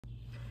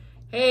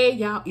Hey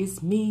y'all,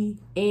 it's me,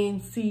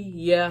 NC.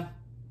 Yeah,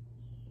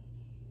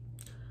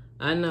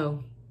 I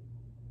know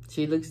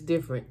she looks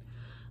different.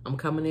 I'm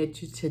coming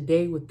at you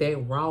today with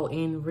that raw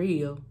and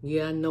real.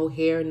 Yeah, no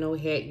hair, no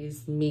hat.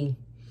 It's me.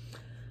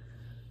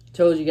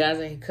 Told you guys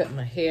I ain't cut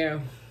my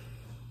hair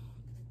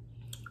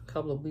a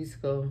couple of weeks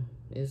ago.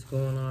 It's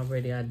going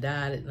already. I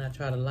dyed it and I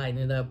tried to lighten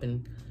it up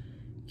and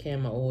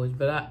camera orange,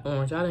 but I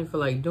didn't feel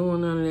like doing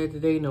none of that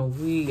today. No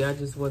wig. I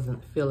just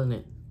wasn't feeling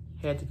it.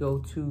 Had to go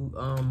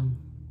to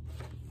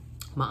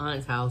my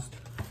aunt's house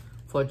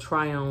for a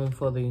try on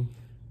for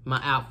my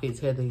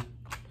outfits. Had to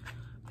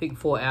pick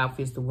 4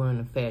 outfits to wear in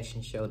the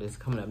fashion show that's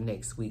coming up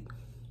next week.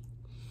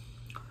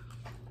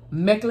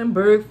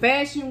 Mecklenburg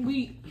Fashion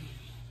Week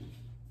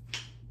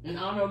in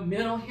honor of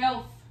Mental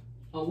Health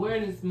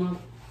Awareness Month,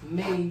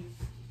 May.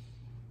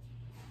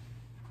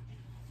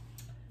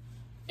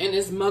 And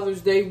it's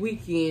Mother's Day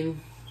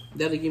weekend.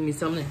 That'll give me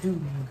something to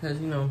do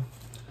because, you know,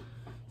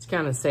 it's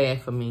kind of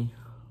sad for me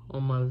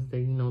on Mother's Day,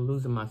 you know,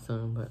 losing my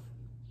son. But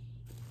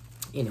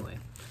anyway,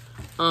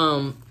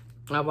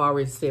 I've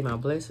already said my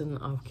blessing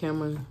off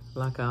camera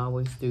like I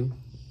always do.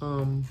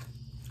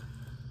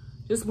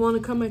 Just want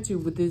to come at you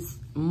with this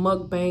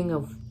mukbang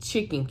of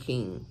Chicken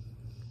King.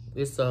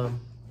 It's a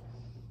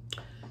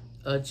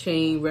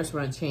chain,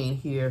 restaurant chain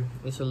here.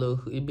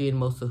 It be in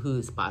most of the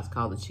hood spots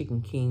called the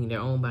Chicken King. They're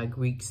owned by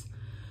Greeks.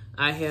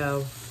 I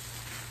have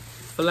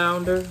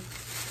flounder,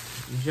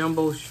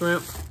 jumbo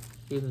shrimp.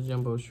 Here's a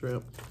jumbo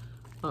shrimp.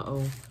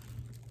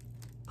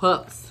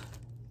 Pups,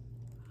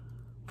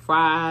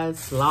 fries,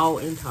 slaw,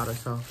 and tartar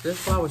sauce. This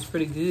slaw was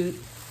pretty good.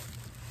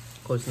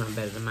 Of course, it's not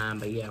better than mine,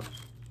 but yeah.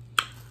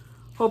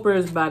 Hope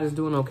everybody's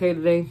doing okay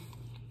today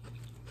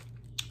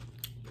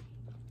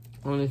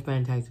on this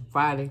fantastic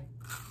Friday.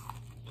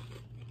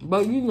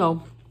 But you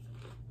know,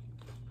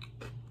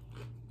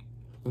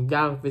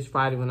 down Fish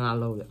Friday when I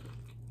load it.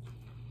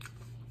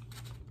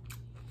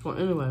 So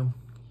anyway,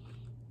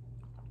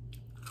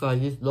 so I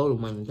just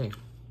loaded one today.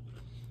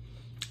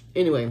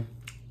 Anyway,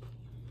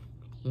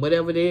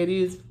 whatever that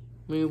is,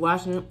 when you're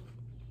watching it,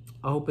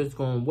 I hope it's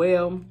going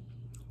well.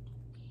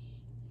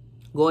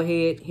 Go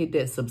ahead, hit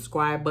that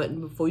subscribe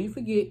button before you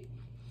forget.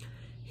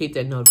 Hit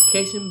that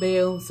notification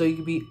bell so you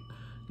can be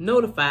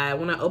notified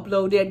when I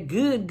upload that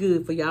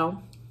good for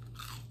y'all.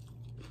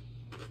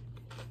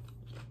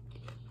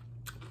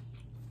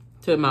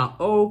 To my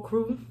old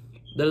crew,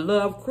 the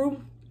Love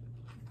Crew,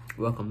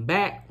 welcome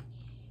back.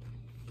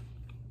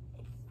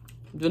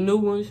 The new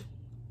ones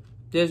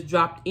just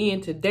dropped in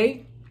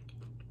today.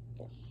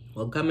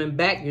 Well, coming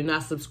back, you're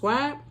not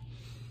subscribed,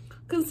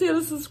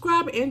 consider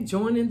subscribing and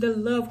joining the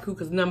Love Crew.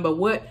 Because number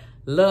what?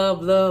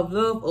 Love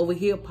over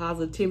here.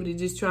 Positivity.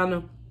 Just trying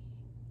to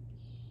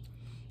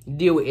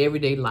deal with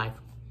everyday life.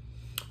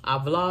 I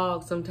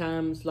vlog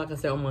sometimes, like I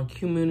said, on my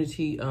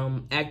community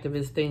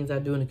activist things I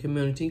do in the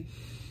community.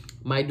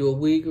 Might do a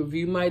wig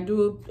review. Might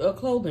do a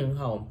clothing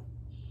haul.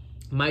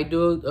 Might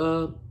do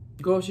a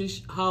grocery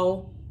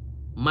haul.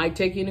 Might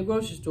take you in the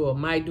grocery store.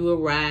 Might do a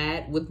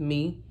ride with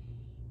me.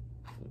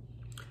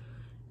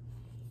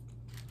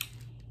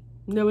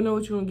 You never know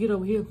what you're going to get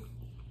over here.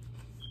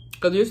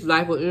 Because this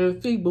life will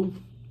irrefutable.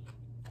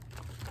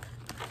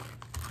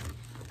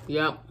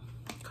 Yep.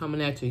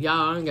 Coming at you.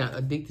 Y'all, I got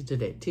addicted to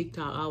that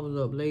TikTok. I was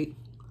up late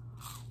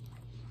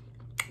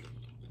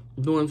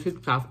doing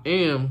TikTok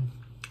and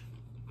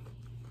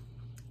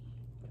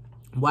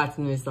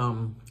watching this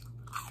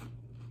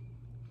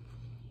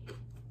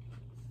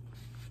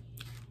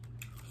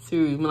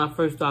series. When I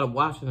first started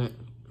watching it,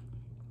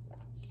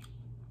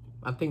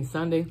 I think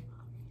Sunday,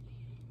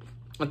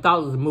 I thought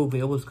it was a movie.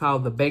 It was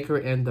called The Baker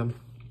and the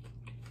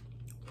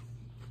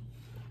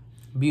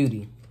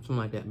Beauty. Something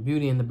like that.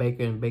 Beauty and the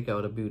Baker and Baker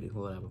or the Beauty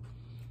or whatever.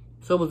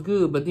 So it was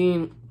good, but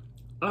then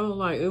I was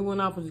like, it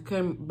went off and it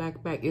came back.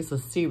 It's a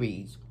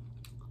series.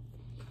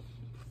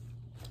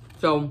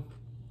 So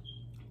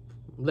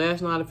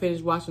last night I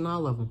finished watching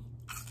all of them.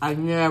 I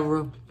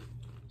never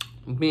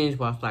binge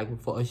watched like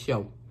for a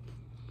show.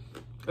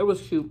 It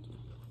was cute.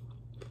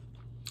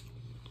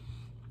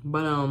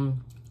 But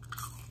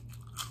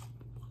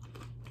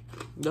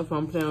that's what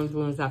I'm planning on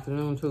doing this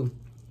afternoon too.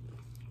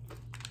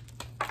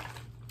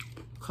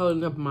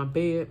 Cuddling up in my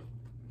bed,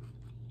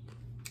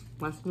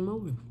 watching the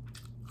movie.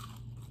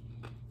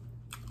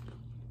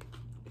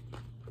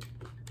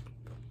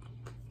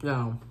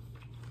 So,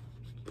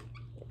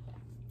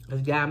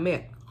 this guy I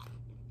met.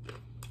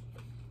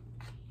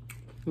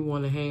 He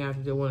wanted to hang out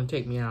because they wanted to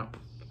take me out.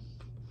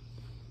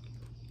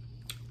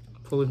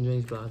 Food and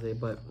drinks, blase,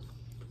 but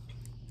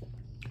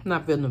I'm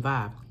not feeling the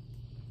vibe.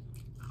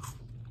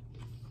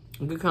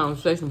 Good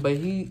conversation, but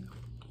he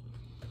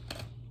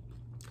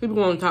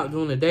want to talk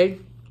during the day.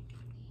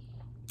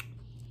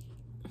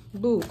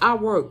 Boo, I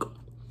work.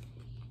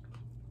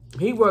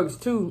 He works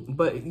too,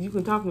 but you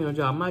can talk to me on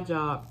your job. My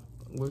job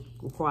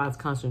requires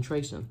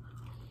concentration.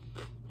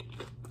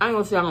 I ain't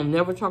gonna say I'm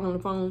never talking on the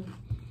phone,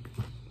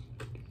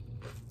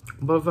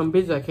 but if I'm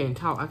busy, I can't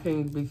talk. I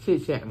can't be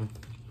chit-chatting.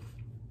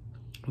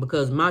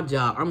 Because my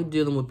job, I'm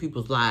dealing with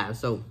people's lives.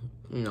 So,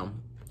 you know,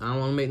 I don't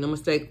want to make no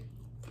mistake.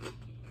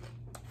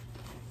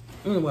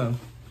 Anyway.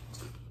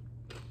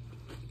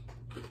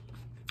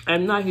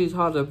 At night, he's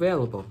hardly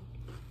available.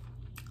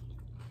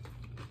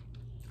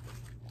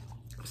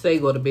 Say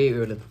go to bed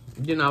early.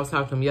 Then I was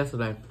talking to him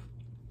yesterday.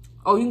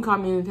 Oh, you can call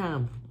me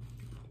anytime.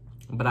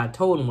 But I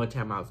told him what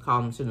time I was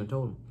calling. Shouldn't have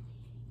told him.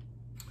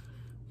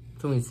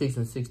 Between 6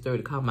 and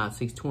 6:30. Call him out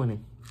 6:20.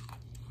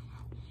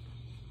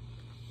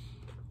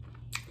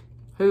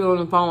 He was on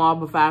the phone all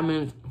but 5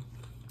 minutes.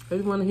 I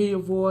just want to hear your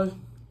voice.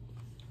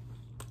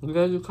 You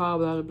guys just call,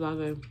 blah, blah,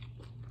 blah.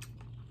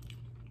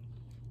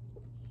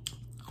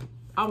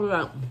 I was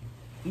like,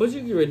 what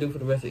you get ready to do for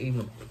the rest of the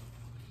evening?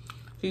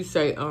 He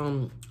say,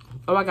 oh,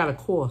 I got a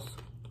course.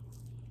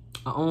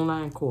 An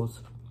online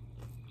course.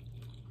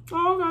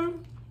 Oh, okay.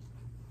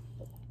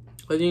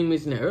 But you didn't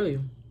mention that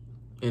earlier.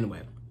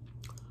 Anyway.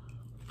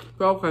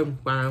 Okay,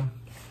 fine.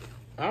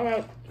 All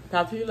right.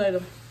 Talk to you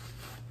later.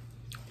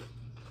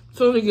 As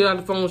soon as he get on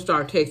the phone and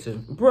start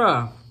texting.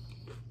 Bruh.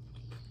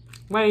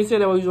 Why didn't you say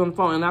that when you was on the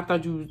phone? And I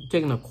thought you were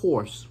taking a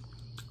course.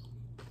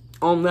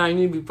 Online,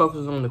 you need to be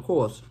focused on the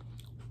course.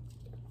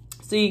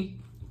 See?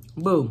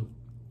 Boom.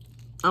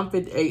 I'm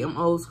 58. I'm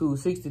old school.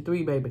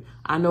 63, baby.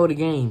 I know the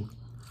game.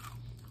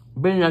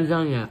 Been there,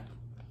 done yet.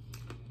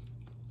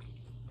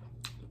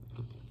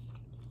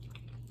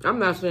 I'm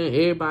not saying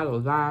everybody will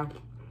lie.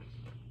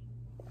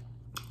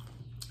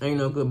 Ain't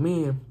no good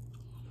men.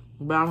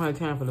 But I don't have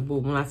time for the boo.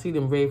 When I see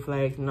them red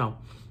flags, no.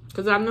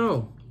 Because I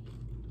know.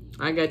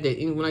 I got that,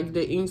 when I get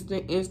that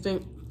instinct,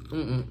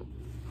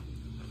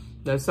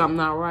 there's something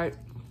not right.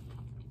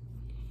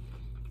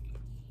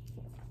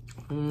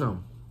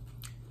 No.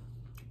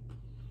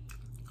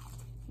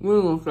 We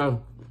ain't gonna say.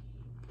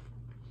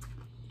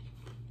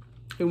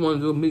 He wanted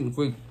to do a meet and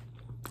greet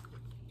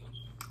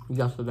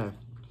yesterday.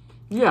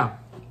 Yeah.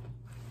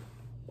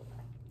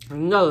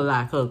 Another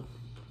lie, because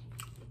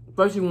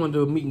first he wanted to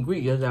do a meet and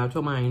greet yesterday. I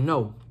told him I ain't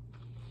know.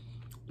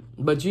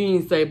 But you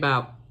didn't say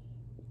about,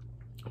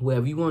 well,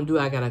 if you want to do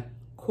it, I got a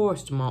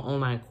course tomorrow,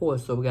 online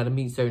course, so we got to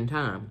meet certain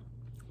time.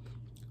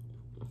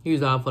 He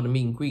was all for the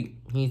meet and greet.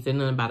 He didn't say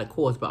nothing about a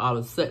course, but all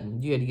of a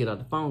sudden, you had to get on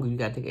the phone because you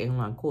got to take an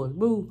online course.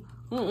 Boo.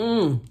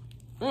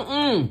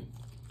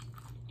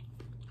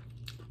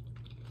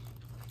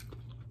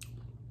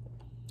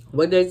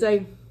 What they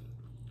say?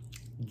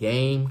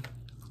 Game,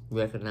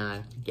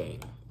 recognize, game.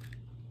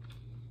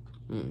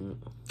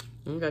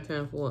 Ain't got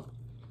time for it.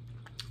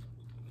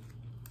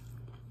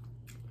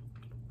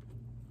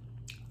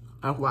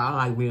 That's why I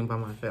like being by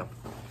myself.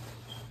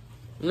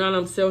 Not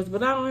I'm selfish,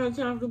 but I don't have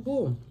time for the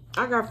bull.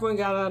 I got friends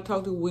that I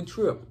talk to, we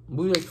trip.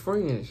 We just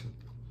friends.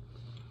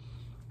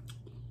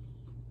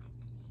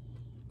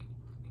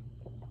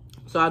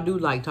 So I do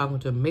like talking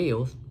to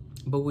males,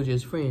 but we're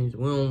just friends.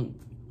 We don't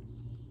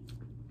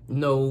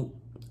know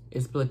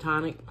it's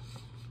platonic.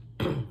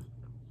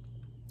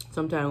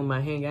 Sometimes we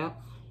might hang out.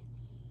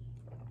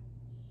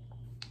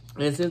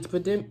 And since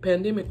the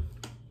pandemic,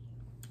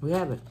 we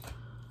haven't.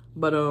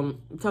 But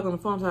we talk on the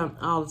phone time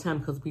all the time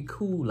because we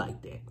cool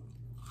like that.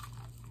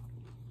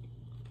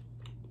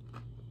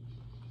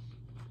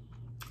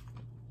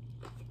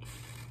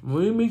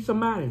 When you meet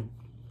somebody,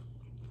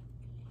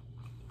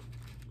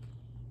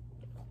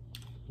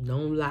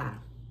 don't lie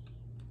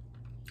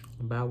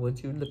about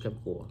what you're looking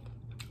for.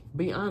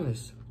 Be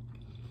honest.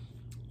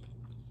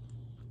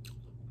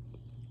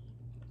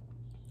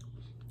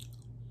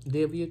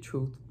 Live your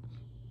truth.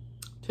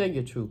 Tell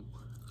your truth.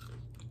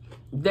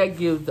 That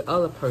gives the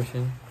other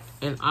person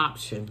an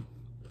option.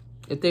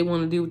 If they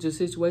want to deal with your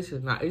situation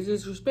or not. It's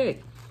just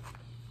respect.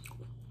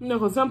 You know,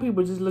 because some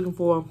people are just looking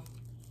for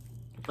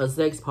a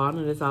sex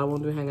partner. That's all I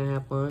want to do, hang out and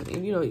have fun.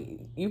 And, you know,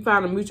 you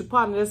find a mutual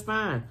partner, that's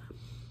fine.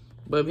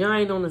 But if y'all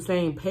ain't on the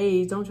same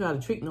page, don't try to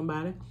trick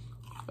nobody.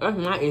 That's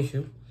my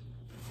issue.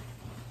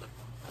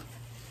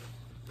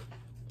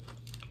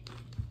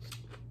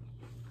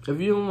 If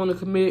you don't want to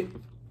commit,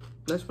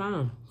 that's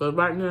fine. But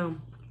right now,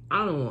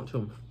 I don't want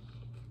to.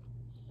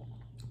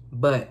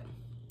 But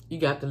you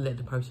got to let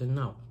the person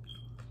know.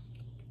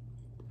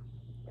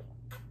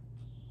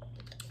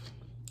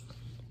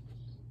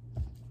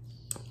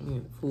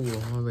 I'm full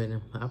already.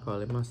 I'll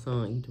probably let my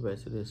son eat the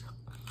rest of this.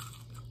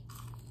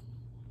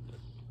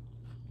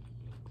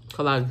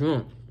 Because I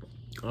drunk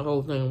the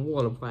whole thing of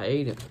water before I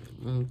ate it.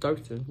 I'm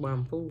thirsty while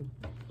I'm full.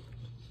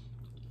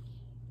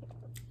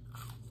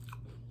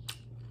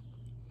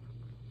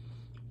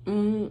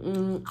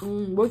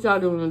 What y'all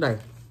doing today?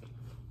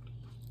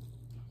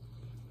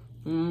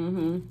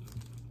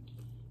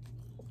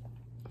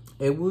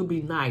 It would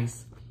be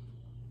nice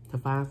to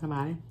find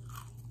somebody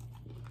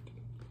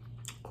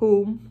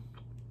cool,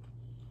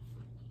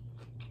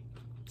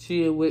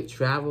 chill with,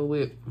 travel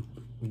with,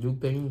 do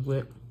things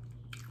with,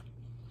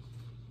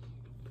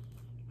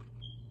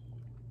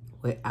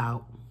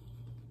 without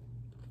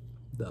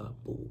the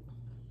boo.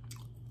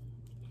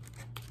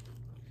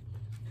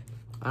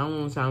 I don't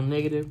want to sound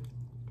negative,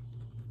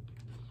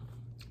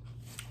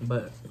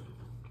 but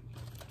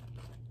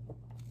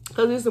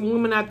because there's some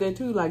women out there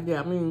too like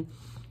that. I mean,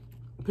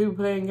 people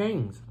playing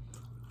games,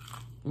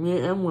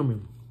 men and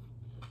women.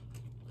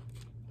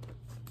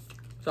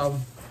 So,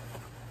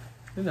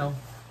 you know,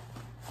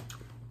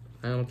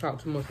 I don't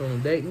talk too much on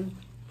the dating.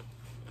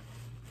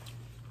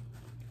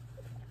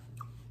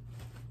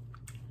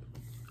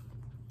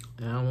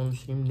 And I don't want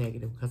to seem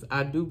negative because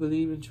I do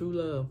believe in true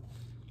love.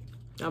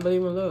 I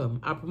believe in love.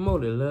 I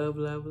promote it. Love,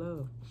 love,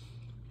 love.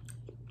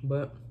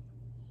 But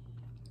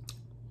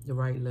the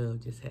right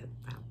love just hasn't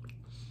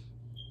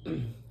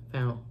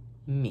found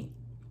me.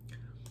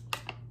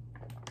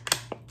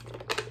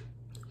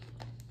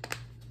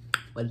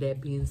 But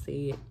that being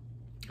said,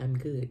 I'm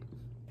good.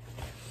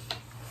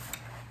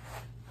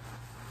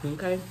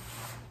 Okay?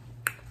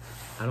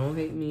 I don't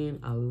hate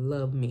men. I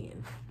love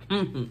men.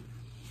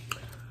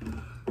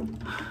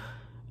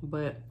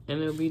 But,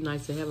 and it'll be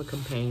nice to have a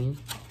companion.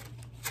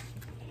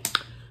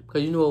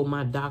 Because you know,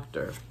 my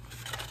doctor,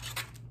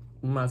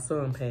 when my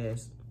son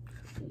passed,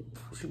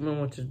 she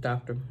went to the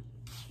doctor.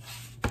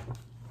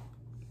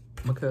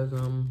 Because,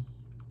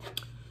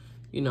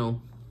 you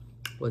know,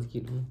 was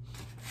getting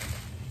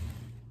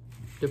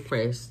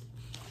depressed.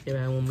 And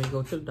I want me to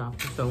go to the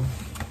doctor. So,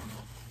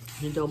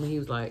 he told me, he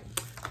was like,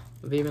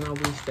 Vivian, I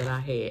wish that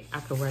I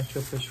could write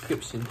you a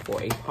prescription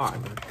for a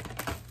partner.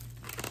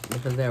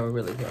 Because that would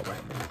really help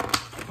right now.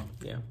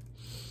 Yeah.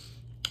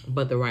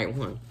 But the right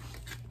one.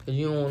 Because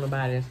you don't want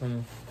nobody that's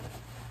going to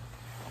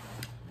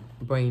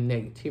bring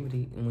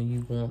negativity when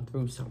you're going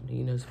through something.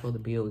 You're not supposed to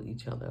build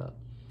each other up.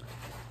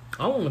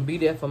 I want to be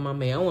there for my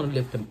man. I want to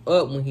lift him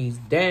up when he's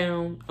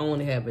down. I want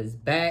to have his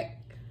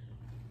back.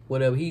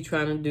 Whatever he's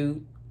trying to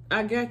do.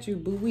 I got you,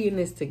 boo. We in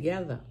this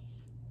together.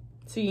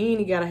 See, you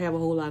ain't got to have a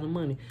whole lot of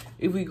money.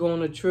 If we go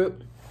on a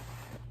trip,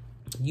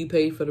 you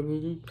pay for the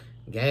room,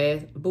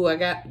 gas. Boo, I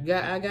got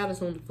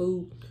us on the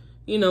food.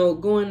 You know,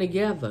 going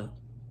together.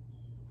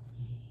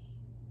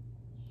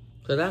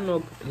 Because I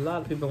know a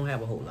lot of people don't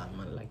have a whole lot of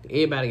money like that.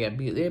 Everybody got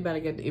bills.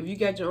 If you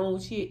got your own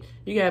shit,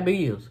 you got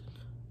bills.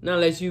 Not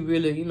unless you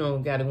really, you know,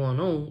 got it going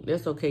on.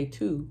 That's okay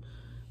too.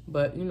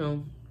 But, you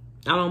know,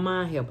 I don't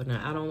mind helping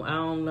out.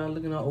 I'm not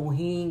looking at, oh,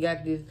 he ain't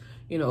got this.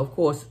 You know, of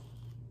course,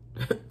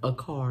 a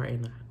car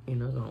and, you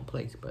know, his own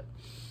place. But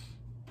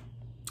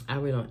I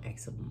really don't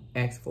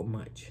ask for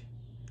much.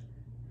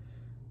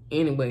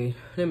 Anyway,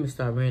 let me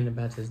start ranting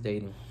about this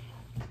dating.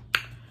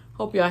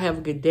 Hope y'all have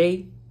a good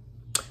day.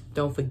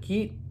 Don't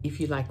forget, if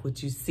you like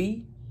what you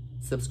see,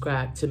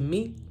 subscribe to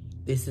me.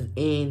 This is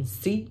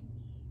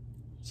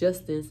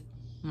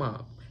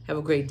AnnJustinsMom. Have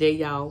a great day,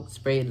 y'all.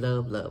 Spread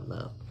love, love,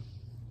 love.